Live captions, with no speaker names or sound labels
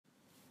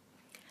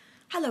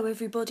Hello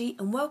everybody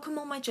and welcome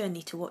on my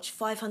journey to watch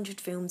 500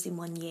 films in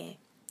 1 year.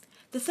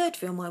 The third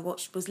film I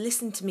watched was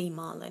Listen to Me,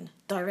 Marlon,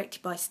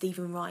 directed by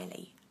Stephen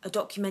Riley, a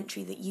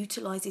documentary that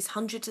utilises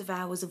hundreds of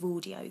hours of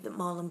audio that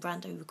Marlon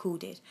Brando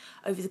recorded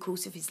over the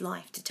course of his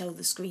life to tell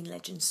the screen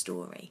legend's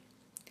story.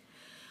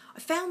 I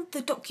found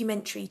the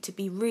documentary to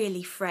be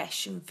really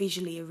fresh and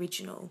visually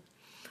original.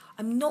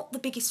 I'm not the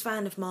biggest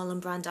fan of Marlon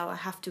Brando, I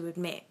have to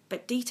admit,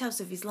 but details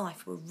of his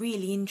life were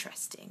really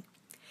interesting.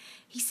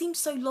 He seemed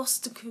so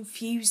lost and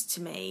confused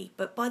to me,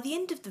 but by the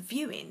end of the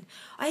viewing,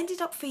 I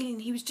ended up feeling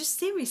he was just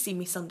seriously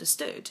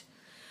misunderstood.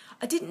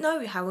 I didn't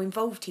know how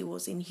involved he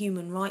was in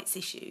human rights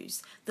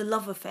issues, the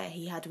love affair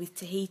he had with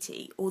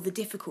Tahiti, or the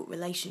difficult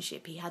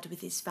relationship he had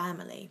with his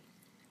family.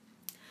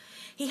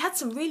 He had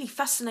some really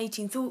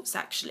fascinating thoughts,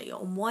 actually,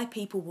 on why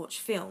people watch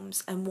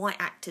films and why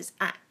actors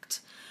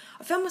act.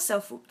 I found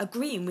myself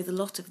agreeing with a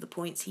lot of the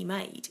points he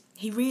made.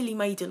 He really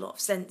made a lot of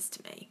sense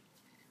to me.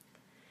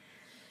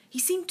 He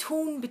seemed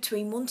torn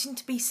between wanting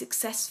to be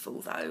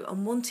successful, though,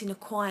 and wanting a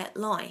quiet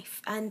life,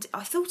 and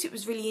I thought it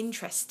was really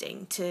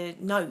interesting to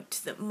note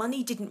that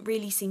money didn't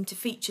really seem to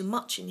feature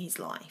much in his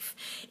life,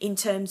 in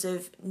terms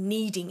of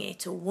needing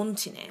it or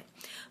wanting it,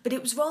 but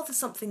it was rather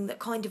something that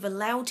kind of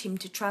allowed him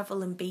to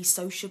travel and be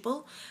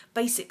sociable,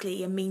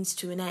 basically a means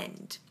to an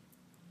end.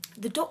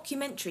 The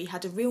documentary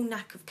had a real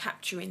knack of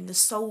capturing the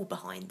soul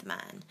behind the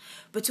man,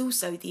 but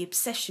also the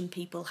obsession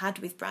people had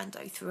with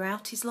Brando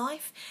throughout his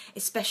life,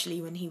 especially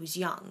when he was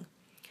young.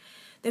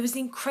 There was an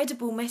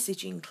incredible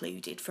message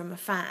included from a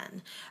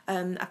fan.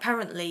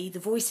 Apparently, the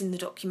voice in the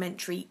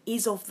documentary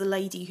is of the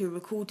lady who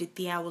recorded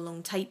the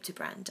hour-long tape to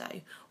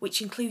Brando,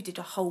 which included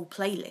a whole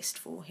playlist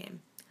for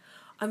him.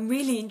 I'm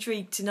really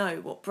intrigued to know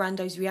what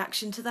Brando's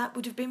reaction to that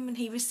would have been when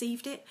he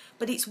received it,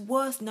 but it's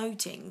worth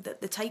noting that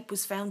the tape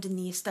was found in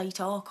the estate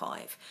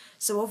archive,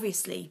 so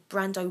obviously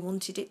Brando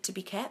wanted it to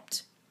be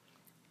kept.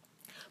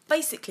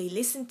 Basically,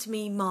 Listen to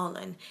Me,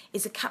 Marlon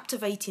is a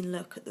captivating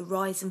look at the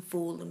rise and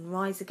fall and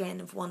rise again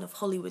of one of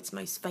Hollywood's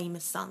most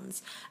famous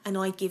sons, and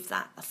I give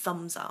that a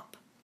thumbs up.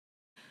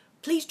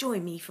 Please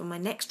join me for my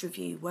next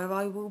review where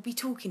I will be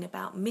talking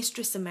about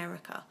Mistress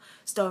America,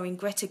 starring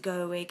Greta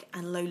Gerwig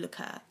and Lola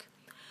Kirk.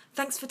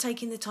 Thanks for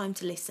taking the time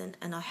to listen,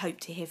 and I hope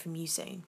to hear from you soon.